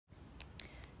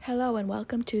Hello and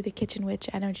welcome to the Kitchen Witch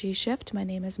Energy Shift. My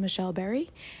name is Michelle Berry,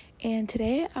 and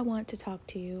today I want to talk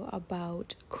to you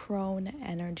about Crone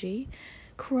energy.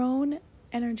 Crone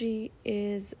energy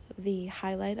is the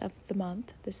highlight of the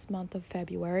month, this month of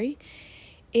February.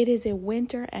 It is a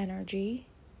winter energy,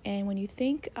 and when you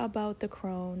think about the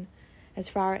Crone as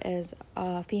far as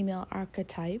a female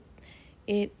archetype,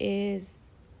 it is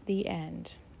the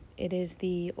end. It is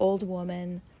the old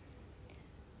woman,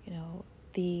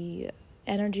 the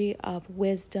energy of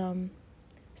wisdom,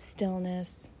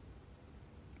 stillness.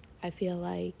 I feel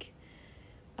like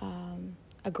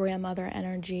a grandmother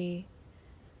energy.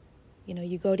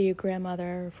 You go to your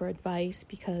grandmother for advice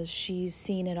because she's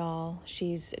seen it all.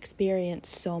 She's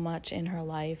experienced so much in her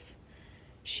life.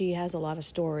 She has a lot of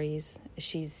stories.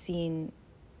 She's seen,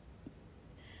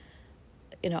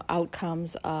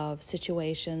 outcomes of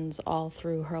situations all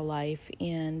through her life.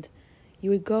 And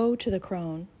you would go to the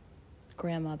Crone,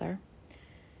 grandmother,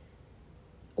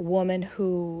 a woman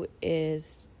who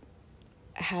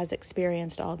has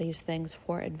experienced all these things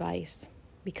for advice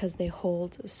because they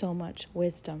hold so much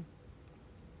wisdom.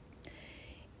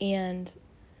 And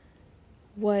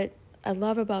what I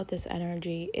love about this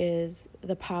energy is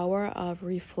the power of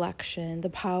reflection, the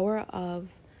power of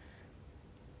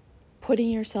putting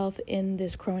yourself in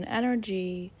this Crone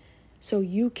energy so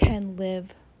you can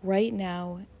live right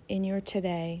now in your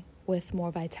today with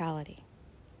more vitality,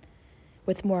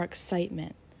 with more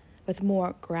excitement, with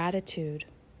more gratitude.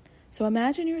 So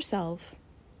imagine yourself,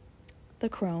 the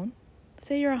Crone,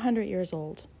 say you're 100 years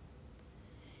old,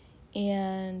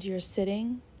 and you're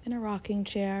sitting in a rocking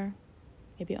chair,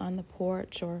 maybe on the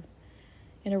porch or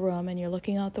in a room, and you're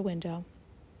looking out the window,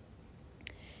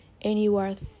 and you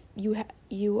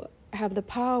have the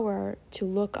power to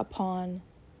look upon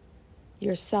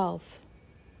yourself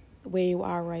where you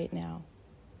are right now.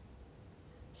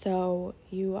 So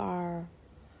you are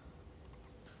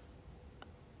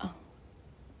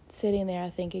sitting there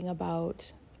thinking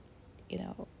about,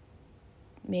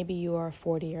 maybe you are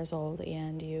 40 years old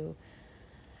and you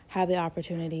have the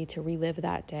opportunity to relive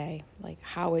that day. Like,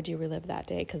 how would you relive that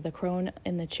day? Because the Crone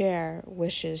in the chair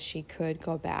wishes she could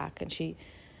go back. And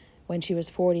when she was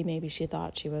 40, maybe she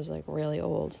thought she was like really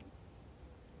old.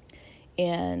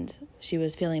 And she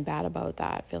was feeling bad about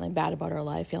that, feeling bad about her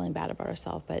life, feeling bad about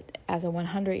herself. But as a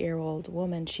 100-year-old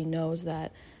woman, she knows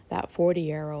that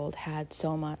 40-year-old had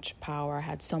so much power,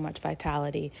 had so much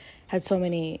vitality, had so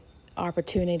many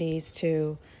opportunities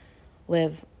to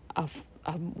live a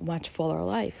much fuller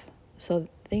life. So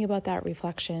think about that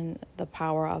reflection, the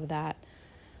power of that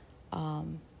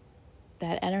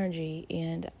energy.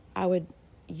 And I would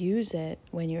use it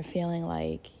when you're feeling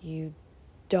like you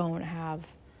don't have,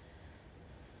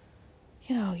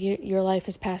 your life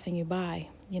is passing you by.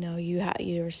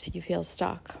 You feel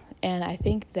stuck. And I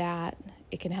think that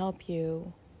it can help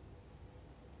you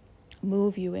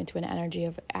move you into an energy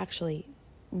of actually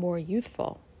more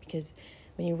youthful, because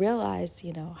when you realize,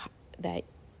 that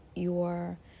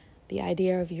the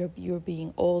idea of you're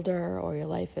being older or your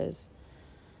life is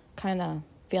kind of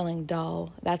feeling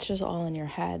dull, that's just all in your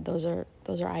head. Those are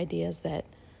ideas that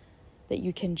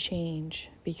you can change,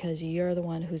 because you're the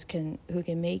one who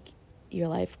can make your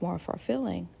life more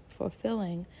fulfilling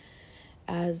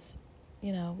as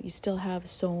you still have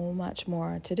so much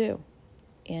more to do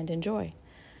and enjoy.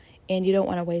 And you don't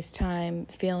want to waste time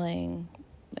feeling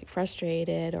like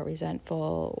frustrated or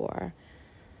resentful or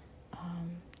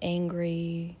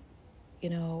angry,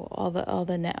 all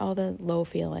the low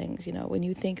feelings. When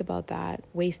you think about that,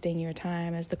 wasting your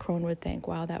time, as the Crone would think,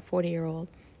 wow, that 40-year-old,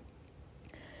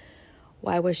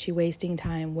 why was she wasting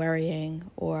time worrying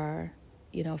or,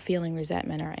 feeling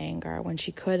resentment or anger when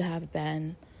she could have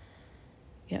been,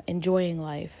 enjoying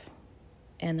life?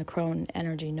 And the Crone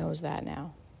energy knows that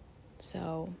now.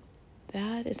 So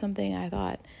that is something I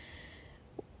thought,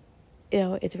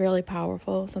 it's really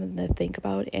powerful, something to think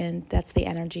about. And that's the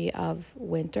energy of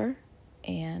winter.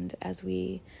 And as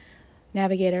we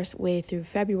navigate our way through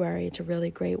February, it's a really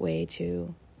great way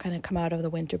to kind of come out of the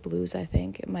winter blues. I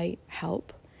think it might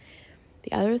help.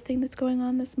 The other thing that's going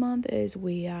on this month is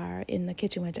we are in the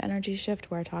Kitchen Witch energy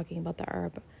shift. We're talking about the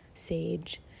herb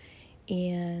sage.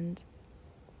 And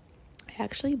I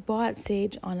actually bought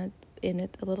sage in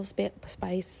a little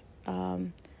spice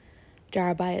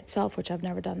jar by itself, which I've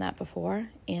never done that before.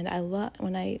 And I love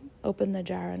when I opened the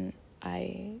jar and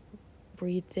I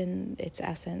breathed in its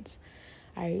essence.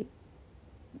 I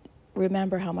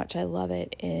remember how much I love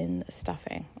it in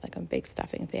stuffing. Like, I'm a big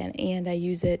stuffing fan, and I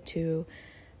use it to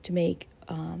make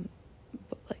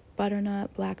like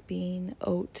butternut, black bean,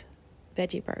 oat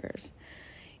veggie burgers.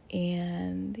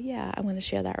 And yeah, I'm going to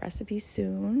share that recipe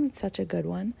soon. It's such a good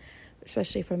one.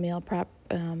 especially for meal prep,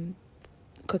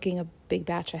 cooking a big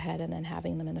batch ahead and then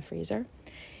having them in the freezer.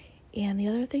 And the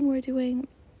other thing we're doing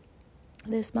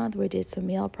this month, we did some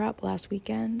meal prep last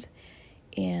weekend,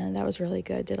 and that was really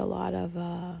good. Did a lot of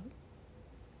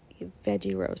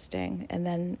veggie roasting, and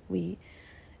then it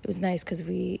was nice because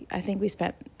I think we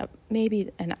spent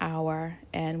maybe an hour,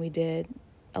 and we did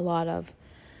a lot of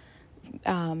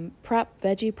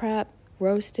veggie prep,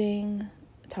 roasting,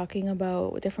 talking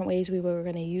about different ways we were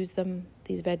going to use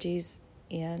these veggies,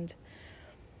 and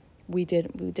we did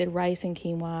rice and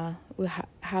quinoa,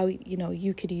 how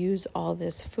you could use all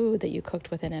this food that you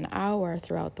cooked within an hour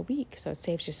throughout the week, so it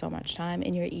saves you so much time,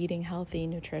 and you're eating healthy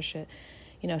nutrition,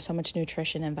 so much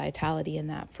nutrition and vitality in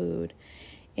that food.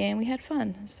 And we had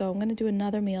fun. So I'm going to do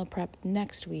another meal prep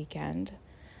next weekend.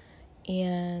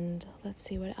 And let's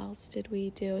see, what else did we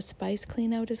do? Spice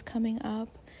clean out is coming up.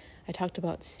 I talked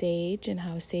about sage and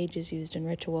how sage is used in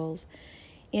rituals.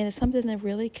 And it's something to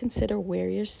really consider where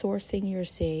you're sourcing your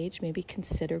sage. Maybe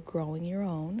consider growing your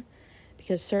own,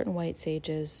 because certain white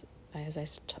sages, as I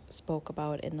spoke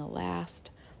about in the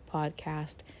last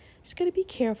podcast, just got to be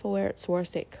careful where it's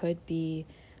sourced. It could be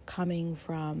coming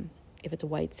from, if it's a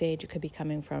white sage, it could be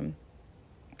coming from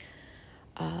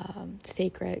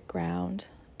sacred ground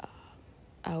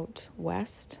out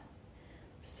west.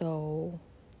 So,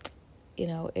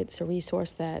 it's a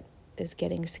resource that is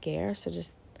getting scarce. So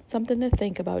just something to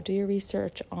think about. Do your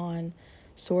research on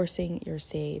sourcing your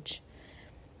sage.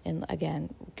 And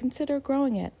again, consider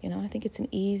growing it. I think it's an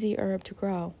easy herb to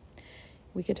grow.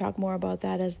 We could talk more about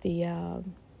that as the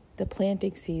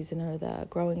planting season or the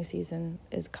growing season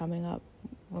is coming up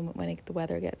when the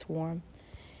weather gets warm.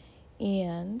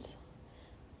 And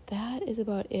that is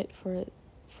about it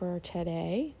for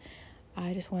today.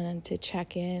 I just wanted to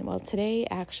check in. Well, tonight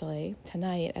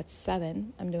at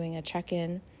 7, I'm doing a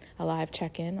live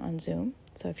check-in on Zoom.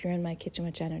 So if you're in my Kitchen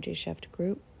Witch Energy Shift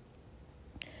group,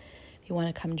 if you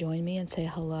want to come join me and say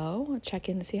hello, check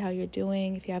in to see how you're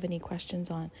doing. If you have any questions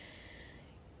on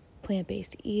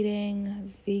plant-based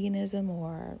eating, veganism,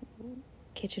 or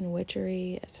kitchen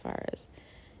witchery, as far as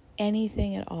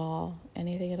anything at all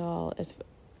is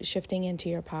shifting into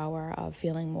your power of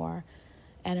feeling more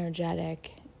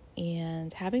energetic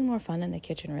and having more fun in the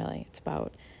kitchen, really. It's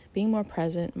about being more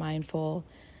present, mindful,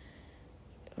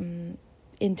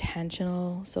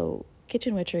 intentional. So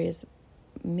kitchen witchery is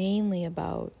mainly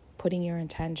about putting your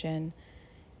intention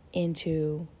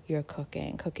into your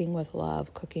cooking with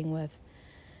love, cooking with,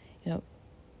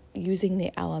 using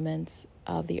the elements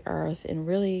of the earth and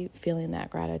really feeling that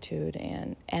gratitude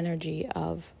and energy,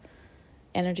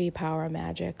 power,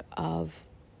 magic of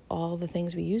all the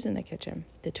things we use in the kitchen,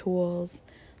 the tools,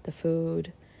 the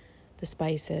food, the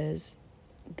spices,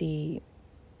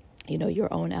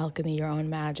 your own alchemy, your own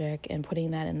magic, and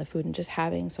putting that in the food and just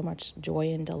having so much joy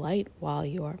and delight while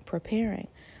you're preparing,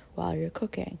 while you're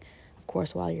cooking, of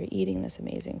course, while you're eating this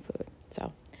amazing food.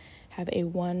 So have a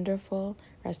wonderful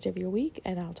rest of your week,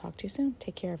 and I'll talk to you soon.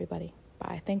 Take care, everybody.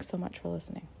 Bye. Thanks so much for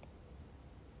listening.